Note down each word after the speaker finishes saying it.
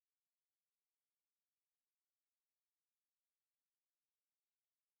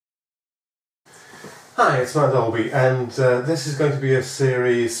Hi, it's Matt Dolby, and this is going to be a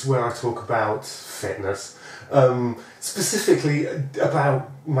series where I talk about fitness. Specifically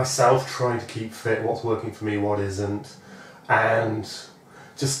about myself trying to keep fit, what's working for me, what isn't, and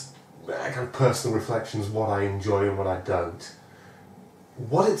just kind of personal reflections, what I enjoy and what I don't.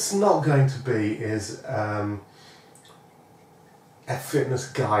 What it's not going to be is a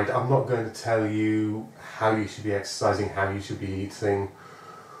fitness guide. I'm not going to tell you how you should be exercising, how you should be eating,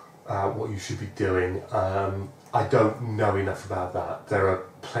 what you should be doing. I don't know enough about that. There are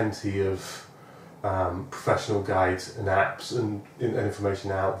plenty of professional guides and apps and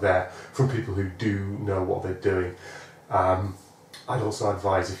information out there from people who do know what they're doing. I'd also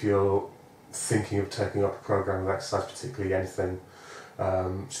advise, if you're thinking of taking up a program of exercise, particularly anything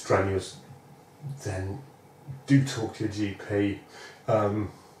strenuous, then do talk to your GP,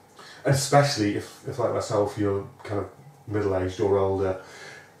 especially if like myself you're kind of middle-aged or older,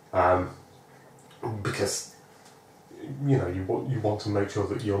 because you want to make sure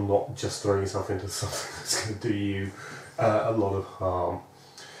that you're not just throwing yourself into something that's going to do you a lot of harm.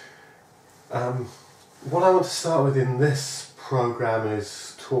 What I want to start with in this program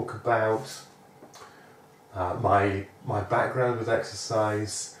is talk about my background with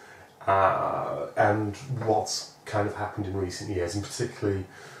exercise and what's kind of happened in recent years, and particularly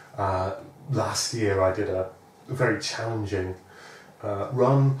last year I did a very challenging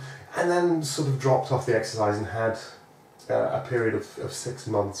run, and then sort of dropped off the exercise and had a period of 6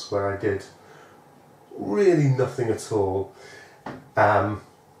 months where I did really nothing at all, and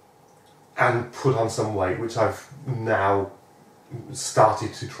put on some weight, which I've now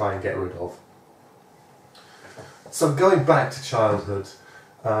started to try and get rid of. So going back to childhood,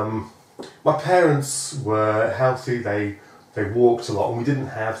 my parents were healthy, they walked a lot, and we didn't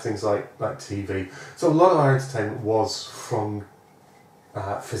have things like TV, so a lot of our entertainment was from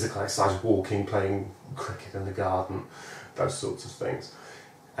physical exercise, walking, playing cricket in the garden, those sorts of things.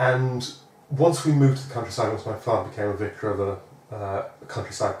 And once we moved to the countryside, once my father became a vicar of a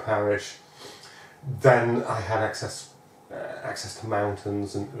countryside parish, then I had access to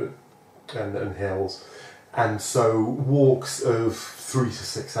mountains and hills, and so walks of 3 to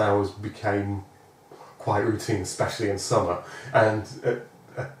 6 hours became quite routine, especially in summer. And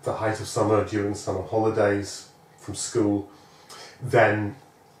at the height of summer, during summer holidays from school, then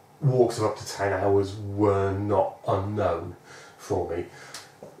walks of up to 10 hours were not unknown for me.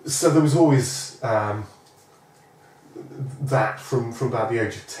 So there was always that from about the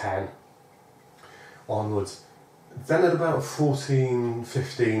age of 10 onwards. Then at about 14,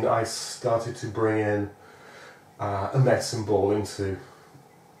 15, I started to bring in a medicine ball into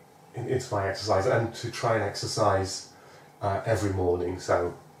my exercise, and to try and exercise every morning.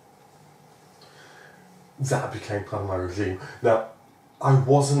 So that became part of my regime. Now, I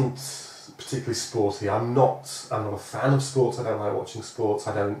wasn't particularly sporty. I'm not a fan of sports. I don't like watching sports.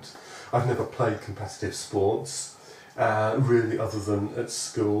 I've never played competitive sports, really, other than at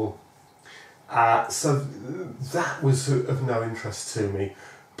school. So that was of no interest to me.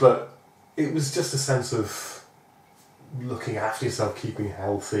 But it was just a sense of looking after yourself, keeping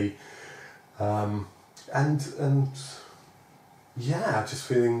healthy, and yeah, just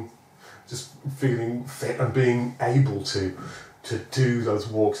feeling fit and being able to do those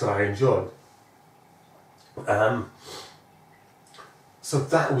walks that I enjoyed. So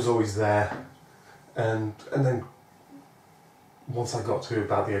that was always there, and then once I got to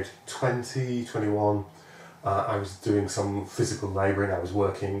about the age of 20, 21, I was doing some physical labouring. I was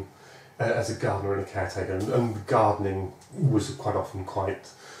working as a gardener and a caretaker, and gardening was quite often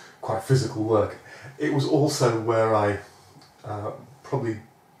quite physical work. It was also where I probably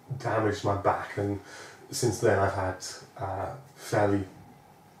damaged my back, and since then I've had fairly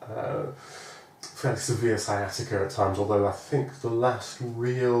severe sciatica at times, although I think the last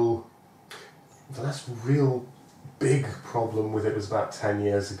real big problem with it was about 10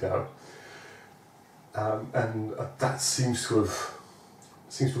 years ago, and that seems to have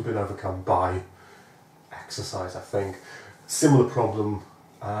been overcome by exercise, I think. Similar problem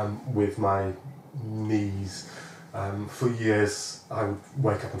with my knees. For years I would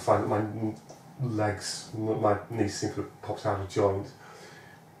wake up and find that my knees seemed to have popped out of joint.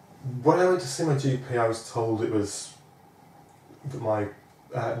 When I went to see my GP, I was told it was that my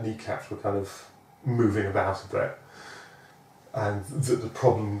kneecaps were kind of moving about a bit, and that the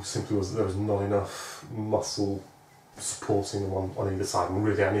problem simply was that there was not enough muscle supporting them on either side, and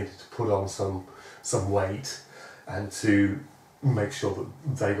really I needed to put on some weight and to make sure that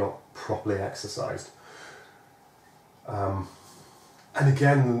they got properly exercised. And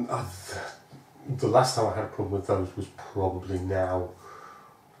again, the last time I had a problem with those was probably now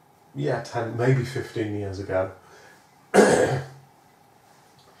yeah, 10, maybe 15 years ago.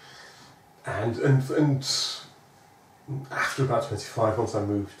 And after about 25, once I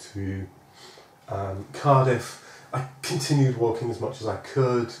moved to Cardiff, I continued walking as much as I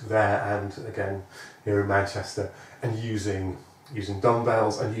could there and again here in Manchester, and using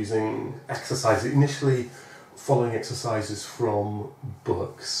dumbbells and using exercises. Initially, following exercises from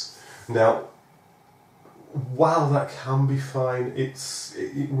books. Now, while that can be fine, it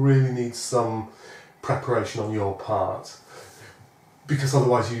really needs some preparation on your part, because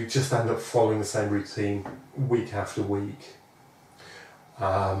otherwise you just end up following the same routine week after week,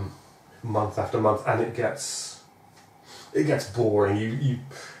 month after month, and it gets boring. You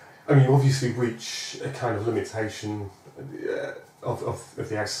obviously reach a kind of limitation of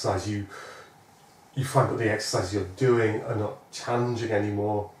the exercise. You find that the exercises you're doing are not challenging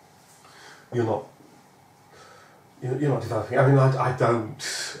anymore. You're not developing. I mean, I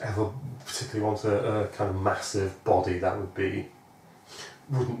don't ever particularly want a kind of massive body. That wouldn't be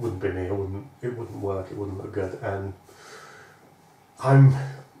me. It wouldn't work. It wouldn't look good. And I'm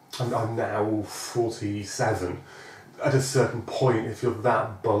now 47. At a certain point, if you're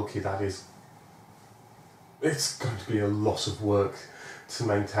that bulky, it's going to be a lot of work to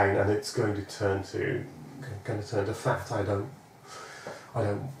maintain, and it's going to turn to fat. I don't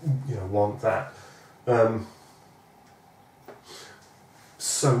want that.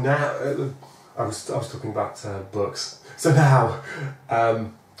 So now I was talking about books. So now,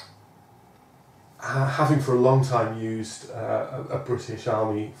 having for a long time used a British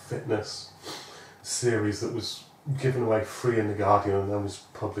Army fitness series that was given away free in The Guardian and then was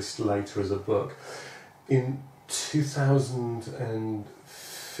published later as a book, in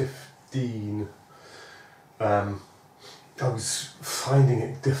 2015, I was finding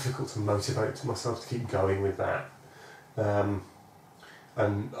it difficult to motivate myself to keep going with that.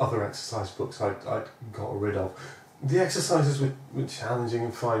 And other exercise books I'd got rid of. The exercises were challenging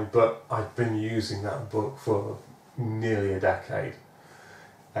and fine, but I'd been using that book for nearly a decade.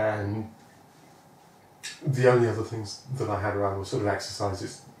 And the only other things that I had around were sort of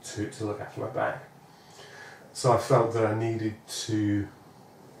exercises to look after my back. So I felt that I needed to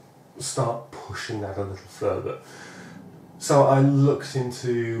start pushing that a little further. So I looked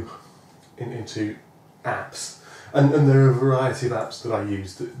into apps, and there are a variety of apps that I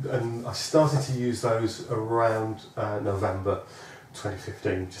used, and I started to use those around November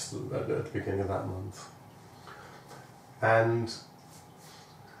 2015, just at the beginning of that month. And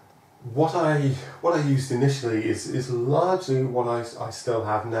what I used initially is largely what I still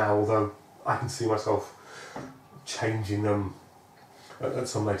have now, although I can see myself changing them at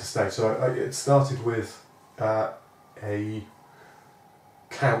some later stage. So it started with a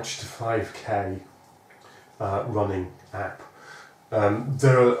couch to 5k running app.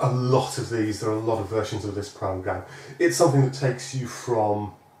 There are a lot of these, there are a lot of versions of this program. It's something that takes you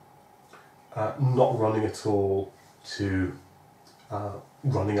from not running at all to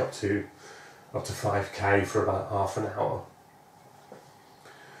running up to 5k for about half an hour.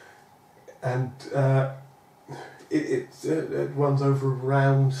 And it runs over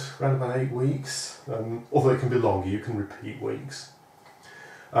around about 8 weeks, although it can be longer. You can repeat weeks.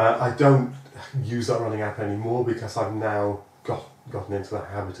 I don't use that running app anymore because I've now gotten into the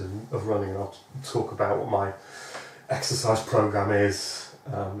habit of running, and I'll talk about what my exercise program is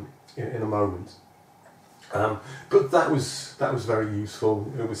in a moment. But that was very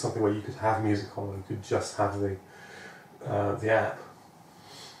useful. It was something where you could have music on, or you could just have the app.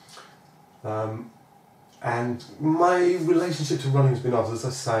 And my relationship to running has been odd. As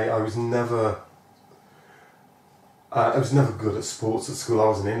I say, I was never good at sports at school. I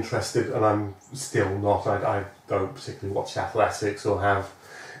wasn't interested, and I'm still not. I don't particularly watch athletics or have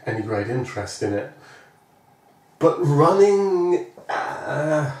any great interest in it. But running,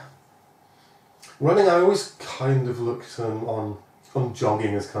 I always kind of looked on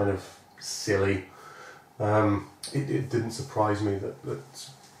jogging as kind of silly. It didn't surprise me that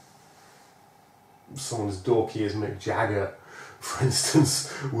someone as dorky as Mick Jagger, for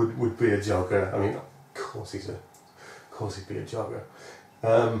instance, would be a jogger. I mean, of course he'd be a jogger.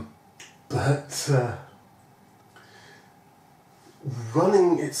 But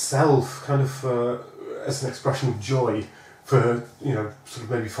running itself, kind of as an expression of joy for sort of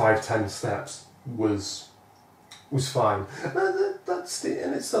maybe 5-10 steps was fine.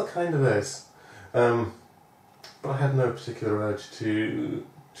 And it still kind of is. But I had no particular urge to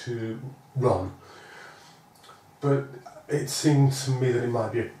run. But it seemed to me that it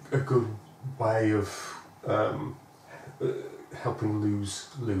might be a good way of helping lose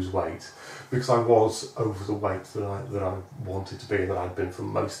weight, because I was over the weight that I wanted to be and that I'd been for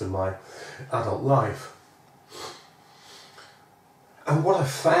most of my adult life. And what I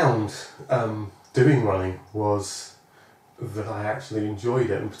found doing running was that I actually enjoyed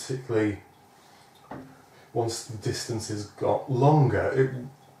it, and particularly once the distances got longer,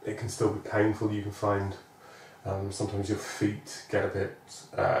 it can still be painful. You can find sometimes your feet get a bit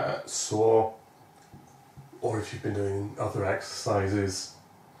sore, or if you've been doing other exercises,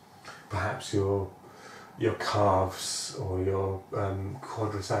 perhaps your calves or your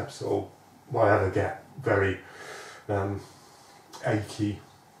quadriceps or whatever get very achy.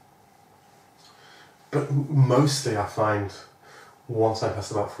 But mostly I find once I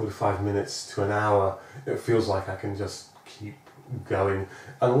pass about 45 minutes to an hour, it feels like I can just keep going.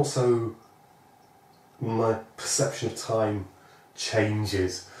 And also my perception of time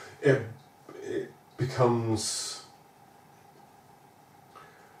changes. It becomes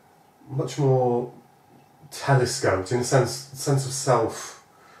much more telescoped, in a sense of self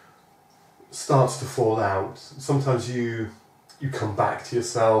starts to fall out. Sometimes you come back to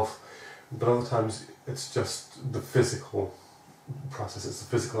yourself, but other times it's just the physical process, it's the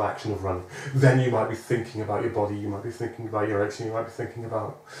physical action of running. Then you might be thinking about your body, you might be thinking about your action, you might be thinking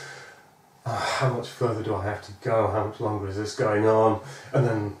about how much further do I have to go, how much longer is this going on, and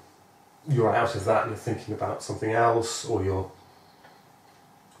then you're out of that and you're thinking about something else, or you're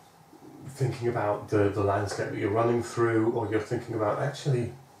thinking about the landscape that you're running through, or you're thinking about, actually,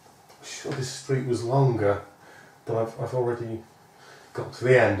 I'm sure this street was longer, but I've already got to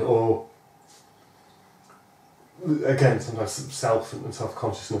the end. Or again, sometimes self and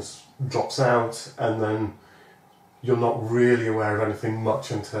self-consciousness drops out, and then you're not really aware of anything much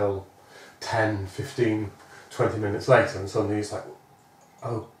until 10, 15, 20 minutes later, and suddenly it's like,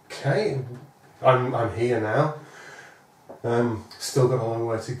 okay, I'm here now. Still got a long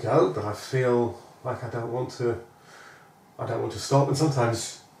way to go, but I feel like I don't want to stop. And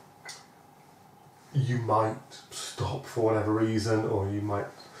sometimes you might stop for whatever reason, or you might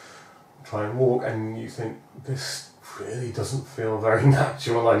try and walk, and you think, this really doesn't feel very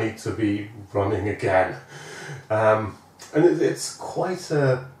natural, I need to be running again. And it's quite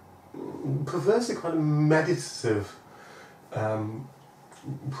a, perversely quite a meditative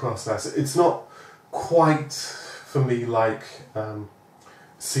process. It's not quite, for me, like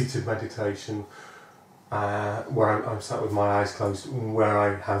seated meditation, where I'm sat with my eyes closed, where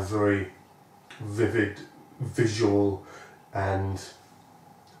I have very vivid visual and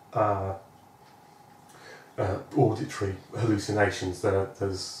auditory hallucinations.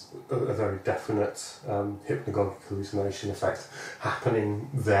 There's a very definite hypnagogic hallucination effect happening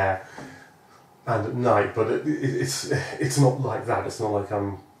there and at night, but it's not like that. It's not like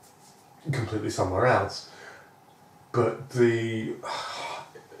I'm completely somewhere else. But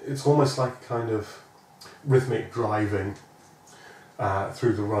it's almost like kind of rhythmic driving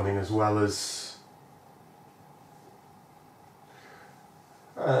through the running, as well as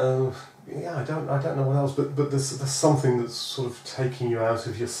I don't know what else, but there's something that's sort of taking you out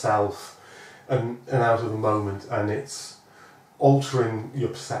of yourself and out of the moment, and it's altering your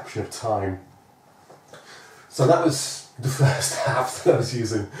perception of time. So that was the first app that I was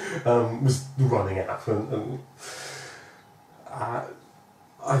using, was the running app, and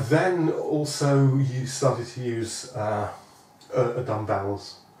I then also started to use a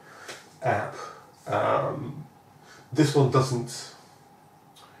dumbbells app. This one doesn't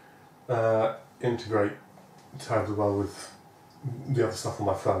integrate terribly well with the other stuff on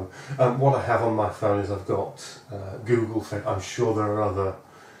my phone. What I have on my phone is I've got Google Fit. I'm sure there are other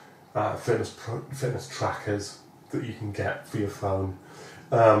fitness trackers that you can get for your phone,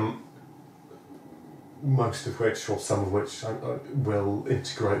 most of which, or some of which, will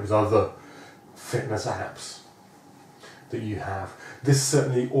integrate with other fitness apps that you have. This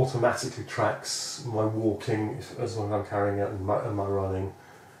certainly automatically tracks my walking, as long as I'm carrying it, and my running,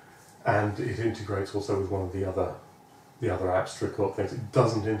 and it integrates also with one of the other apps to record things. It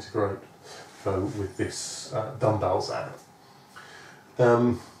doesn't integrate though with this dumbbells app.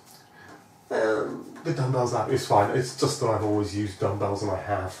 The dumbbells app is fine. It's just that I've always used dumbbells, and I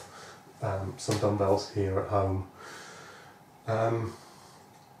have some dumbbells here at home.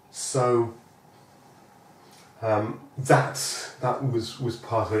 So that was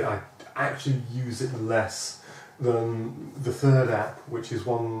part of it. I actually use it less than the third app, which is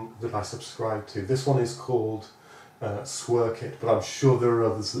one that I subscribe to. This one is called Swerkit, but I'm sure there are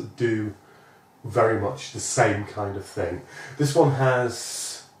others that do very much the same kind of thing. This one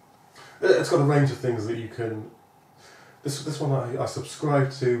it's got a range of things that you can This one I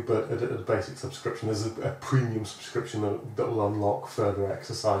subscribe to, but at a basic subscription. There's a premium subscription that will unlock further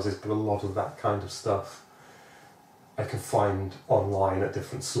exercises, but a lot of that kind of stuff I can find online at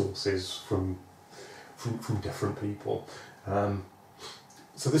different sources from different people.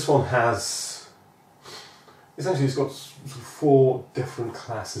 So this one has, essentially it's got 4 different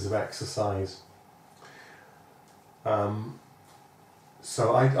classes of exercise.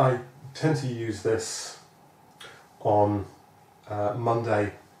 So I tend to use this on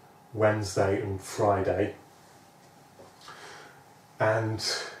Monday, Wednesday and Friday, and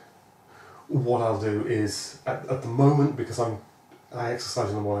what I'll do is, at the moment, because I exercise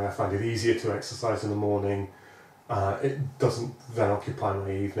in the morning, I find it easier to exercise in the morning. It doesn't then occupy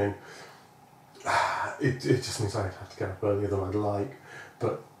my evening. It just means I have to get up earlier than I'd like,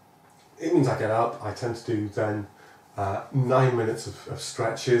 but it means I get up. I tend to do then 9 minutes of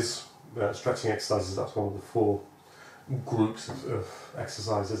stretches, stretching exercises. That's one of the 4 groups of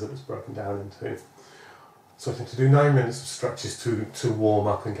exercises that it's broken down into. So I tend to do 9 minutes of stretches to warm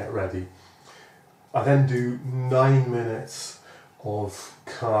up and get ready. I then do 9 minutes of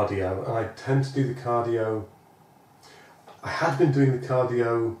cardio, and I tend to do the cardio. I had been doing the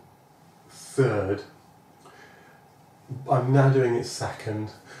cardio third. I'm now doing it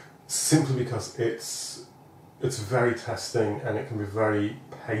second, simply because it's very testing and it can be very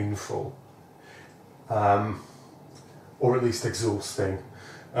painful, or at least exhausting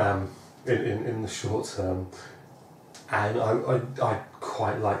in the short term. And I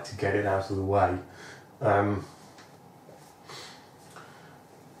quite like to get it out of the way.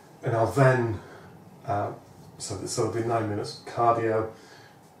 And I'll then, so there'll be 9 minutes of cardio.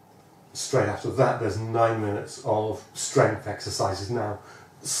 Straight after that, there's 9 minutes of strength exercises. Now,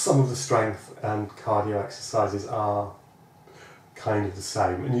 some of the strength and cardio exercises are kind of the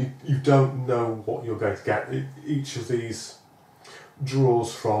same, and you don't know what you're going to get. Each of these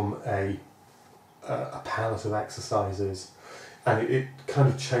draws from a palette of exercises, and it kind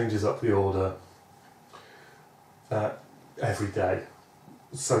of changes up the order every day,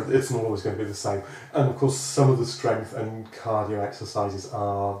 so it's not always going to be the same. And of course, some of the strength and cardio exercises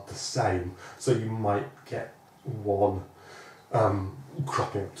are the same, so you might get one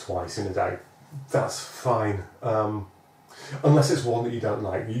cropping up twice in a day. That's fine, unless it's one that you don't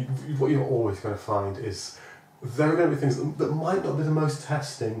like. What you're always going to find is there are going to be things that might not be the most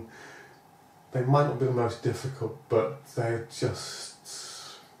testing, they might not be the most difficult, but they're just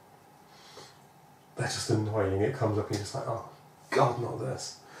annoying. It comes up and you're just like, oh God, not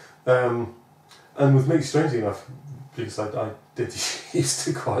this. And with me, strangely enough, because I did used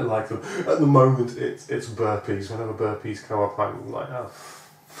to quite like them, at the moment it's burpees. Whenever burpees come up, I'm like, oh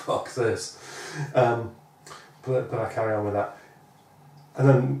fuck this. But I carry on with that. And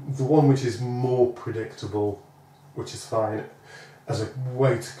then the one which is more predictable, which is fine, as a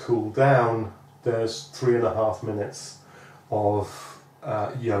way to cool down, there's 3.5 minutes of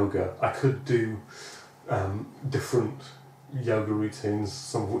yoga. I could do different yoga routines,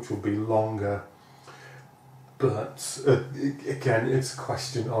 some of which will be longer, but again, it's a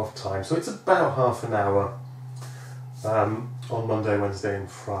question of time. So it's about half an hour on Monday, Wednesday and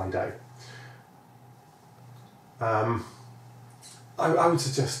Friday. I would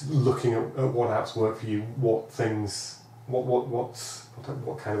suggest looking at what apps work for you, what things,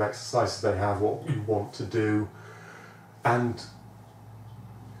 what kind of exercises they have, what you want to do, and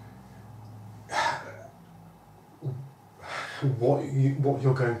what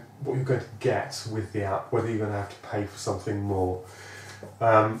you're going to get with the app, whether you're going to have to pay for something more.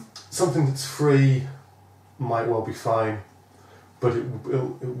 Something that's free might well be fine, but it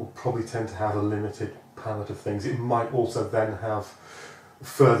will probably tend to have a limited palette of things. It might also then have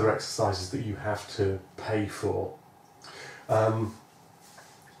further exercises that you have to pay for.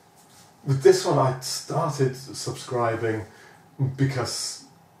 With this one, I started subscribing because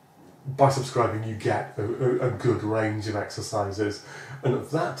by subscribing you get a good range of exercises, and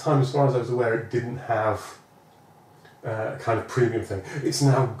at that time, as far as I was aware, it didn't have a kind of premium thing. It's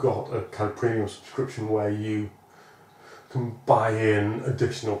now got a kind of premium subscription where you can buy in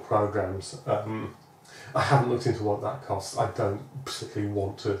additional programs. I haven't looked into what that costs. I don't particularly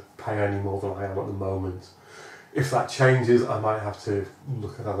want to pay any more than I am at the moment. If that changes, I might have to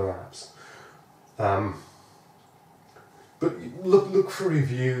look at other apps. But look for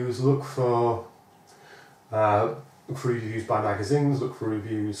reviews. Look for reviews by magazines. Look for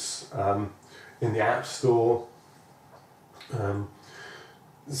reviews in the App Store.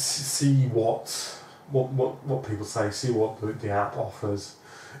 See what people say. See what the app offers,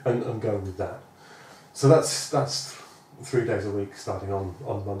 and go with that. So that's 3 days a week, starting on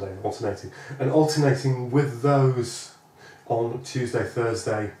Monday, and alternating with those on Tuesday,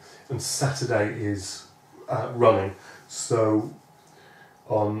 Thursday, and Saturday is running. So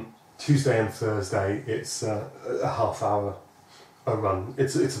on Tuesday and Thursday, it's a half hour a run.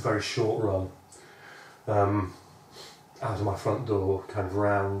 It's a very short run. Out of my front door, kind of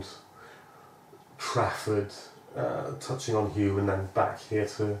round Trafford, touching on Hugh, and then back here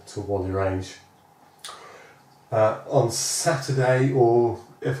to Whalley Range. On Saturday, or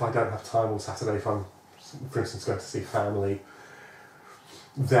if I don't have time on Saturday, if I'm, for instance, going to see family,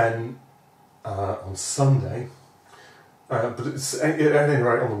 then on Sunday, but at any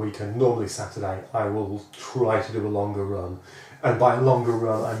rate on the weekend, normally Saturday, I will try to do a longer run. And by a longer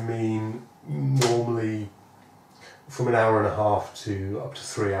run, I mean normally from an hour and a half to up to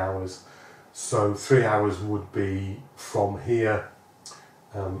 3 hours. So 3 hours would be from here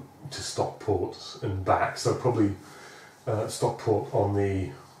to Stockport and back. So probably Stockport on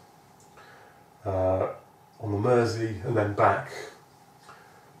the Mersey, and then back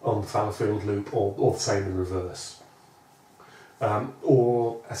on the Fallowfield Loop, or the same in reverse.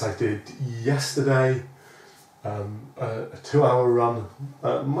 Or as I did yesterday, a 2 hour run,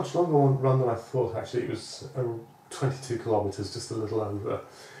 much longer run than I thought actually. It was 22 kilometres, just a little over,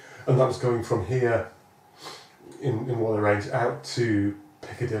 and that was going from here in Whalley Range out to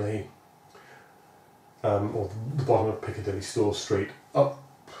Piccadilly, or the bottom of Piccadilly, Store Street, up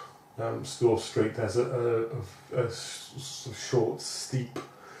Store Street. There's a short, steep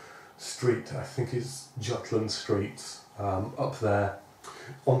street, I think is Jutland Street, up there,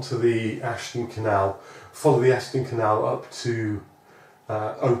 onto the Ashton Canal, follow the Ashton Canal up to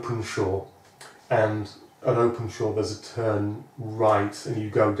Openshaw, and at Openshaw there's a turn right, and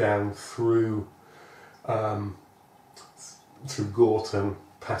you go down through Gorton,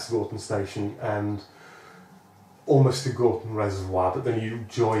 past Gorton Station, and almost to Gorton Reservoir, but then you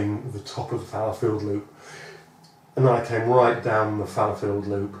join the top of the Fallowfield Loop, and then I came right down the Fallowfield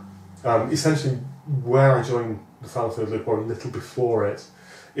Loop. Essentially, where I joined the Fallowfield Loop, or a little before it,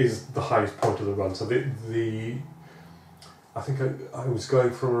 is the highest point of the run. So I think I was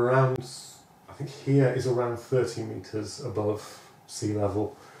going from around, I think here is around 30 metres above sea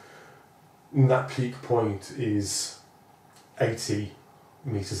level. And that peak point is 80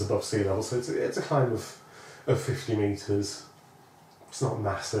 metres above sea level, so it's a climb of 50 metres. It's not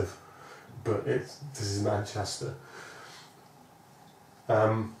massive, but this is Manchester.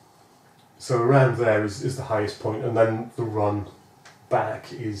 So around there is the highest point, and then the run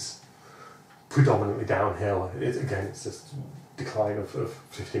back is predominantly downhill. Again, it's just decline of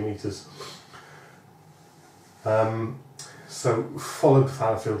 50 metres. So followed the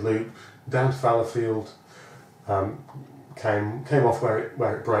Fallowfield Loop down to Fallowfield, came off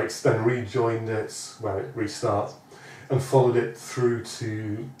where it breaks, then rejoined it where it restarts, and followed it through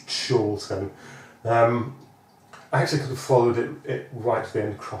to Chorlton. I actually could have followed it right to the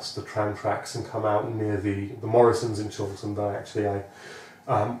end, crossed the tram tracks and come out near the Morrisons in Chorlton, but actually I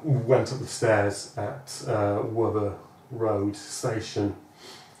went up the stairs at Wobber Road Station,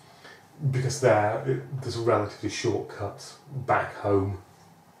 because there's a relatively short cut back home,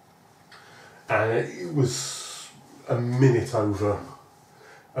 and it was a minute over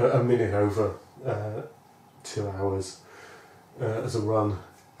 2 hours as a run,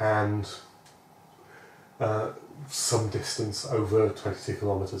 and some distance over 22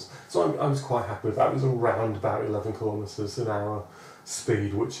 kilometres. So I was quite happy with that. It was around about 11 kilometres an hour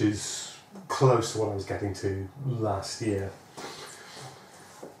speed, which is close to what I was getting to last year.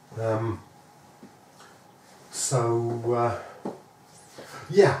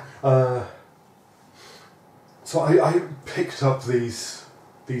 So I picked up these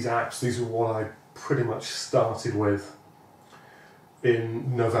apps. These were what I pretty much started with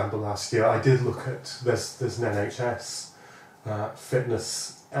in November last year. I did look at, there's an NHS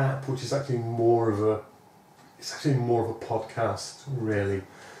fitness app, which is actually more of a podcast, really,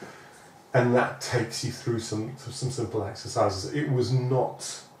 and that takes you through some simple exercises. It was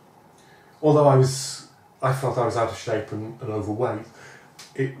not, although I felt I was out of shape and overweight,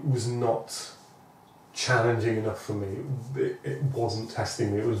 it was not challenging enough for me. It wasn't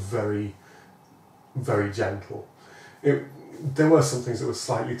testing me. It was very, very gentle. There were some things that were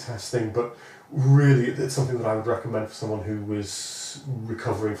slightly testing, but really it's something that I would recommend for someone who was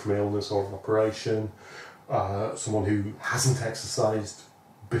recovering from illness or an operation, someone who hasn't exercised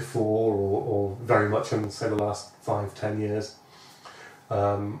before or very much in, say, the last 5-10 years,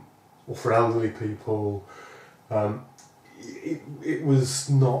 or for elderly people. It was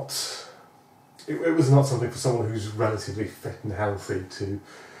not something for someone who's relatively fit and healthy to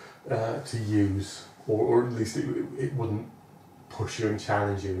use, or at least it wouldn't push you and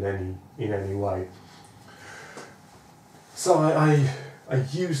challenge you in any way. So I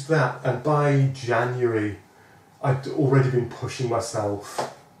used that, and by January I'd already been pushing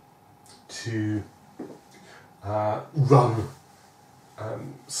myself to run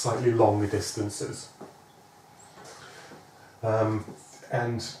slightly longer distances.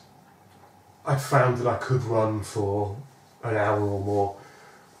 And I found that I could run for an hour or more.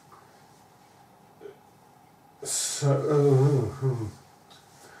 So,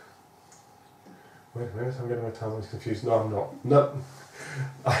 wait a minute, I'm getting my timelines confused. No, I'm not. No,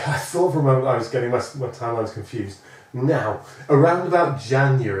 I thought for a moment I was getting my timelines confused. Now, around about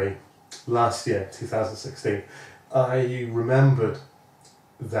January last year, 2016, I remembered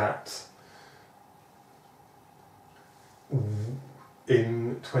that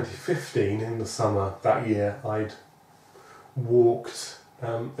in 2015, in the summer that year, I'd walked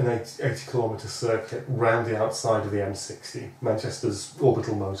an 80 kilometre circuit round the outside of the M60, Manchester's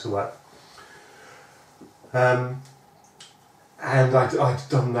orbital motorway. And I'd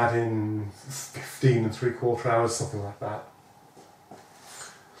done that in 15 and 3/4 hours, something like that.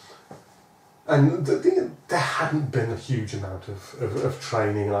 And there hadn't been a huge amount of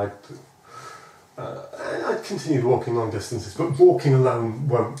training. I'd continued walking long distances, but walking alone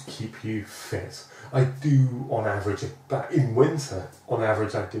won't keep you fit. I do, on average, in winter, on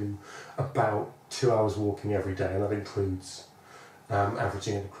average, I do about 2 hours walking every day, and that includes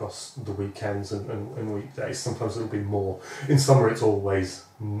averaging it across the weekends and weekdays. Sometimes it'll be more. In summer, it's always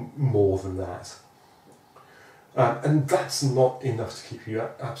more than that. And that's not enough to keep you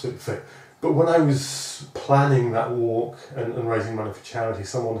absolutely fit. But when I was planning that walk and raising money for charity,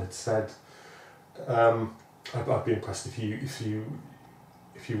 someone had said, I'd be impressed if you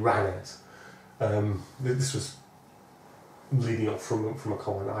ran it. This was leading up from a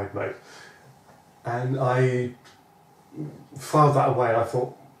comment I'd made, and I filed that away. And I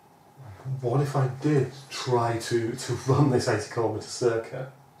thought, what if I did try to run this 80 kilometre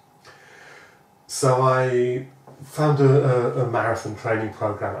circuit? So I found a marathon training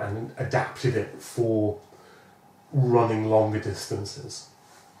program and adapted it for running longer distances.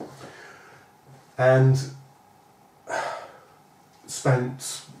 And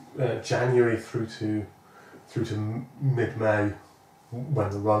spent January through to mid-May, when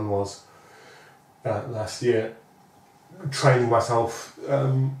the run was last year, training myself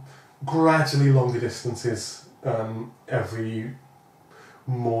gradually longer distances every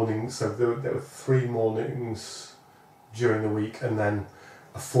morning. So there were 3 mornings during the week, and then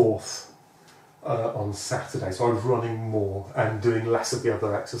a 4th on Saturday. So I was running more and doing less of the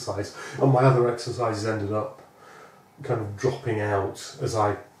other exercise, and my other exercises ended up kind of dropping out as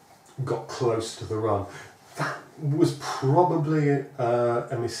I got close to the run. That was probably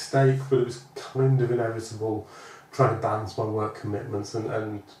a mistake, but it was kind of inevitable, trying to balance my work commitments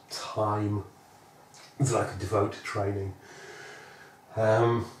and time that I could devote to training.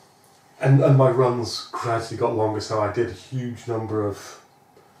 And my runs gradually got longer, so I did a huge number of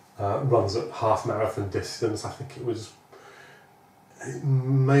runs at half marathon distance. I think it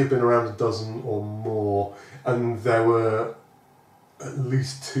may have been around a dozen or more, and there were at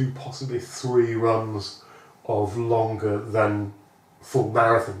least 2, possibly 3 runs of longer than full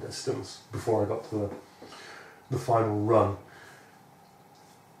marathon distance before I got to the final run.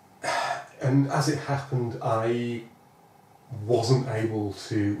 And as it happened, I wasn't able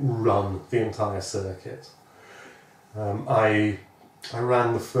to run the entire circuit. I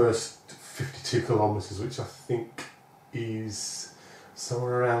ran the first 52 kilometres, which I think is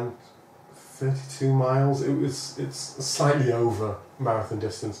somewhere around 32 miles. It's slightly over marathon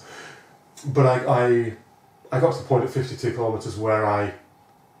distance, but I got to the point at 52 kilometres where I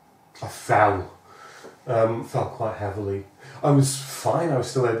fell quite heavily. I was fine. I was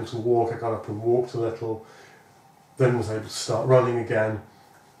still able to walk. I got up and walked a little, then was able to start running again.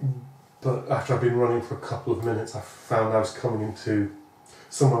 But after I'd been running for a couple of minutes, I found I was coming into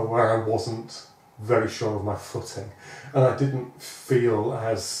somewhere where I wasn't very sure of my footing, and I didn't feel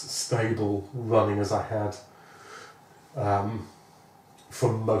as stable running as I had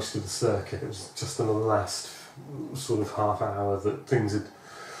for most of the circuit. It was just in the last sort of half hour that things had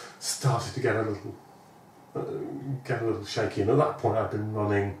started to get a little shaky, and at that point I'd been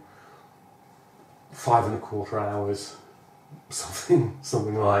running 5 1/4 hours,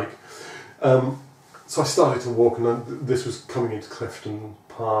 something like. So I started to walk, and this was coming into Clifton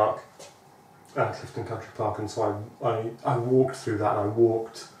Park, Clifton Country Park, and so I walked through that, and I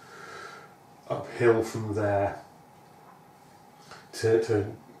walked uphill from there to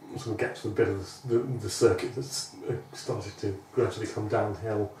sort of get to the bit of the circuit that started to gradually come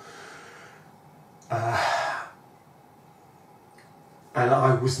downhill. And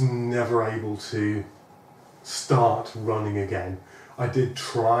I was never able to start running again. I did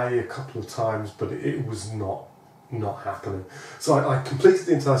try a couple of times, but it was not happening. So I completed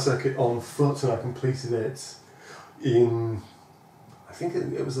the entire circuit on foot, and I completed it in, I think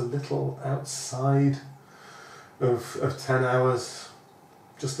it was a little outside of 10 hours,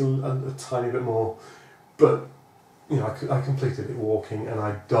 just a tiny bit more. But I completed it walking, and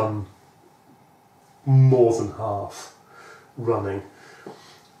I'd done more than half running.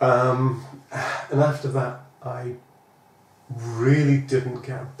 And after that, I really didn't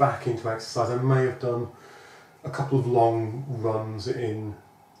get back into exercise. I may have done a couple of long runs in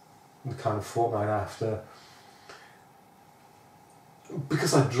the kind of fortnight after,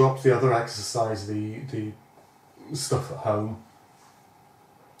 because I dropped the other exercise, the stuff at home.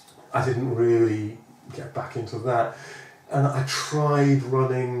 I didn't really get back into that, and I tried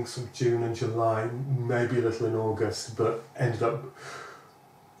running some June and July, maybe a little in August, but ended up,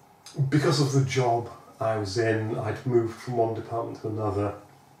 because of the job I was in, I'd moved from one department to another,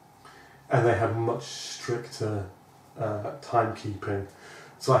 and they had much stricter timekeeping,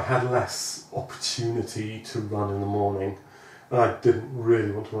 so I had less opportunity to run in the morning, and I didn't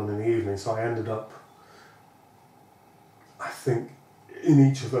really want to run in the evening, so I ended up, I think, in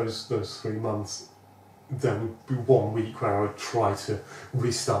each of those 3 months, there would be 1 week where I would try to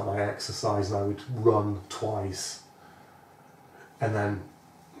restart my exercise, and I would run twice, and then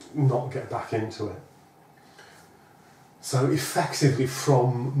not get back into it. So effectively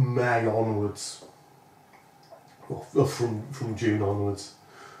from May onwards, or from June onwards,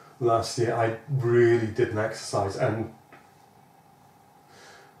 last year, I really didn't exercise, and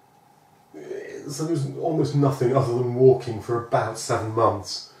so there was almost nothing other than walking for about 7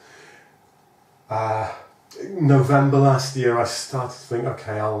 months. November last year, I started to think,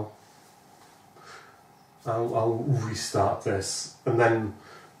 okay, I'll restart this, and then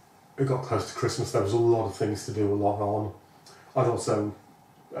it got close to Christmas. There was a lot of things to do, a lot on. I'd also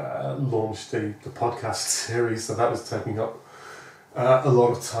launched the podcast series, so that was taking up a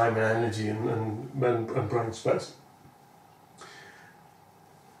lot of time and energy and brain space.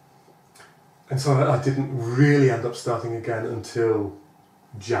 And so I didn't really end up starting again until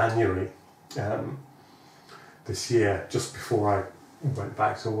January this year, just before I went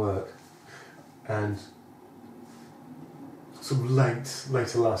back to work. And sort of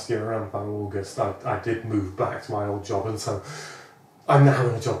later last year, around about August, I did move back to my old job, and so I'm now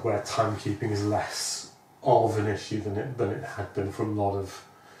in a job where timekeeping is less of an issue than it had been for a lot of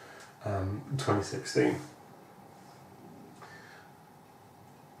 2016.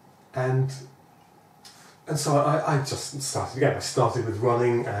 And so I just started again. I started with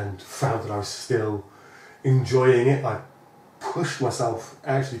running and found that I was still enjoying it. I pushed myself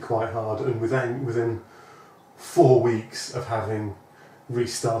actually quite hard, and within 4 weeks of having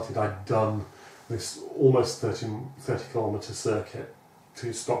restarted, I'd done this almost 30 kilometre circuit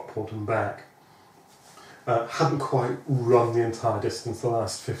to Stockport and back. Hadn't quite run the entire distance, the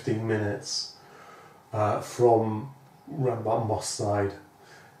last 15 minutes from round about Moss Side.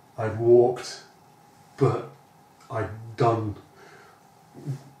 I'd walked, but I'd done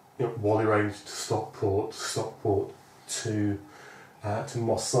Whalley Range to Stockport to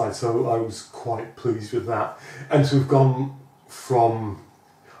Moss Side, so I was quite pleased with that. And to have gone from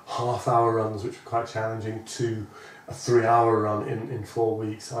half-hour runs, which were quite challenging, to a 3-hour run in 4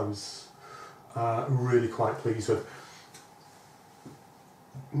 weeks, I was really quite pleased with.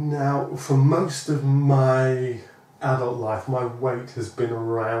 Now, for most of my adult life, my weight has been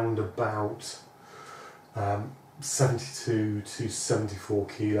around about 72 to 74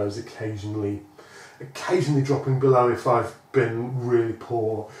 kilos, occasionally dropping below if I've been really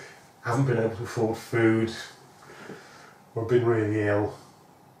poor, haven't been able to afford food, or been really ill.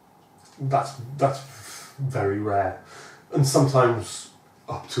 That's very rare, and sometimes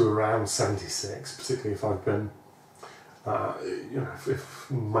up to around 76, particularly if I've been, if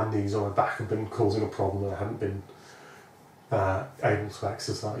my knees or my back have been causing a problem and I haven't been able to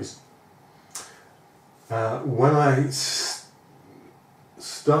exercise. When I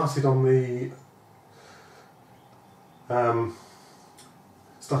started on the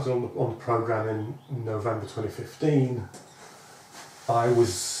program in November 2015, I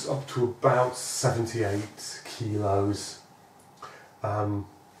was up to about 78 kilos,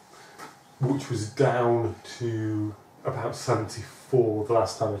 which was down to about 74 the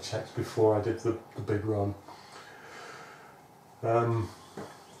last time I checked before I did the big run.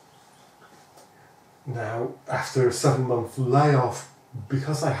 Now, after a 7-month layoff,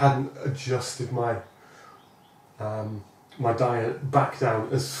 because I hadn't adjusted my my diet back down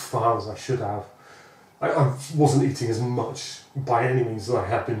as far as I should have, I wasn't eating as much by any means as I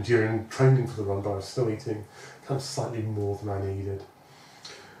had been during training for the run, but I was still eating kind of slightly more than I needed.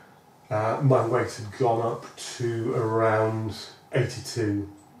 My weight had gone up to around 82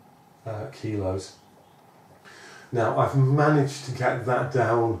 kilos. Now I've managed to get that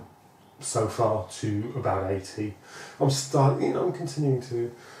down so far to about 80. I'm continuing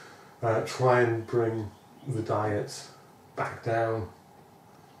to try and bring the diet back down.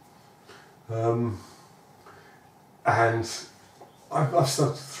 And I've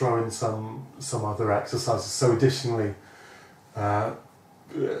started to throw in some other exercises. So additionally,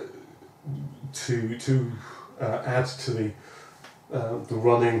 to add to the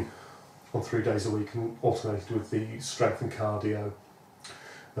running on 3 days a week and alternated with the strength and cardio,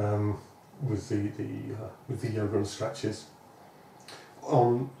 with the yoga and stretches.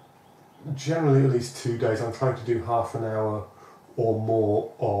 On generally at least 2 days, I'm trying to do half an hour or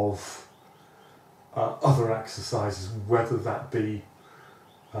more of other exercises, whether that be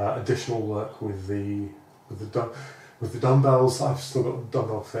additional work with the dumbbells. I've still got the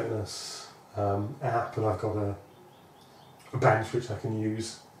Dumbbell Fitness app, and I've got a bench which I can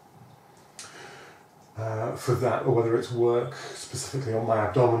use for that, or whether it's work specifically on my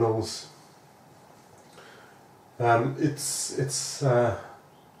abdominals. I'm trying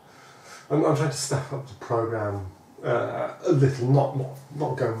to step up the program a little,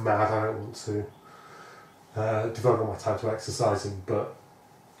 not go mad. I don't want to devote all my time to exercising, but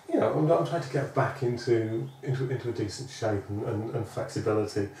I'm trying to get back into a decent shape and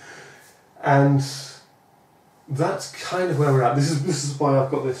flexibility, and that's kind of where we're at. This is why I've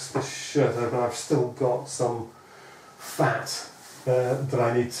got this shirt over. I've still got some fat that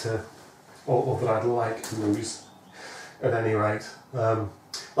I need to, or that I'd like to lose. At any rate,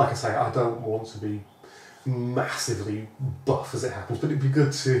 like I say, I don't want to be massively buff as it happens, but it'd be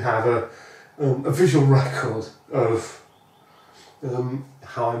good to have a visual record of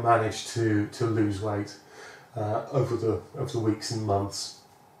how I managed to lose weight over the weeks and months,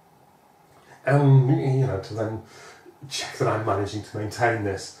 and to then check that I'm managing to maintain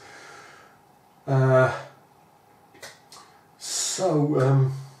this. There's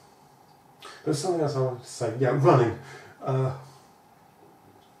something else I wanted to say. Yeah, running.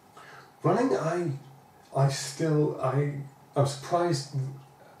 Running, I'm surprised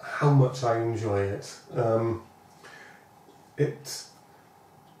how much I enjoy it. It's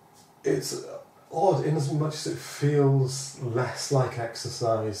odd in as much as it feels less like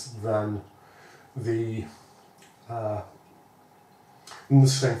exercise than the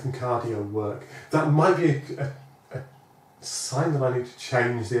strength and cardio work. That might be a sign that I need to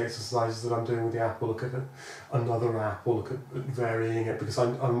change the exercises that I'm doing with the app, or look at another app, or look at varying it, because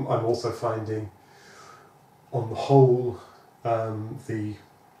I'm also finding, on the whole, the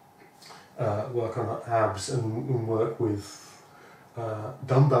work on abs and work with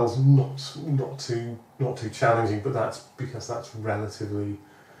dumbbells not too challenging, but that's because that's relatively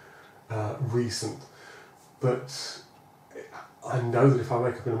recent. But I know that if I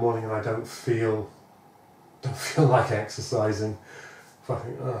wake up in the morning and I don't feel like exercising, if I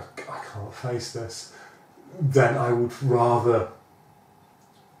think, oh, I can't face this, then I'd rather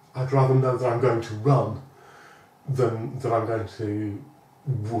know that I'm going to run than that I'm going to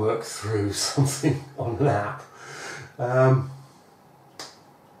work through something on an app.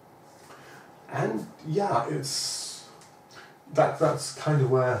 And yeah, that's kind of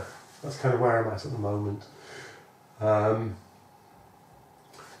where I'm at the moment.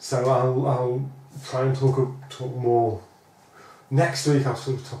 So I'll try and talk more next week. I'll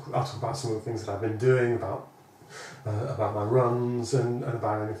talk about some of the things that I've been doing, about my runs, and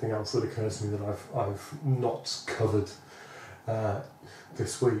about anything else that occurs to me that I've not covered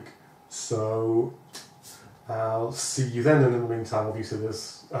this week. So I'll see you then, and in the meantime, obviously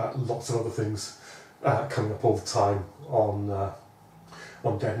there's lots of other things coming up all the time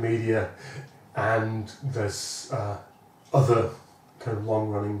on Dead Media, and there's other kind of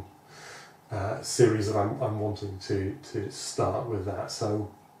long-running series that I'm wanting to start with that. So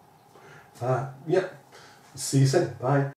yeah, see you soon. Bye.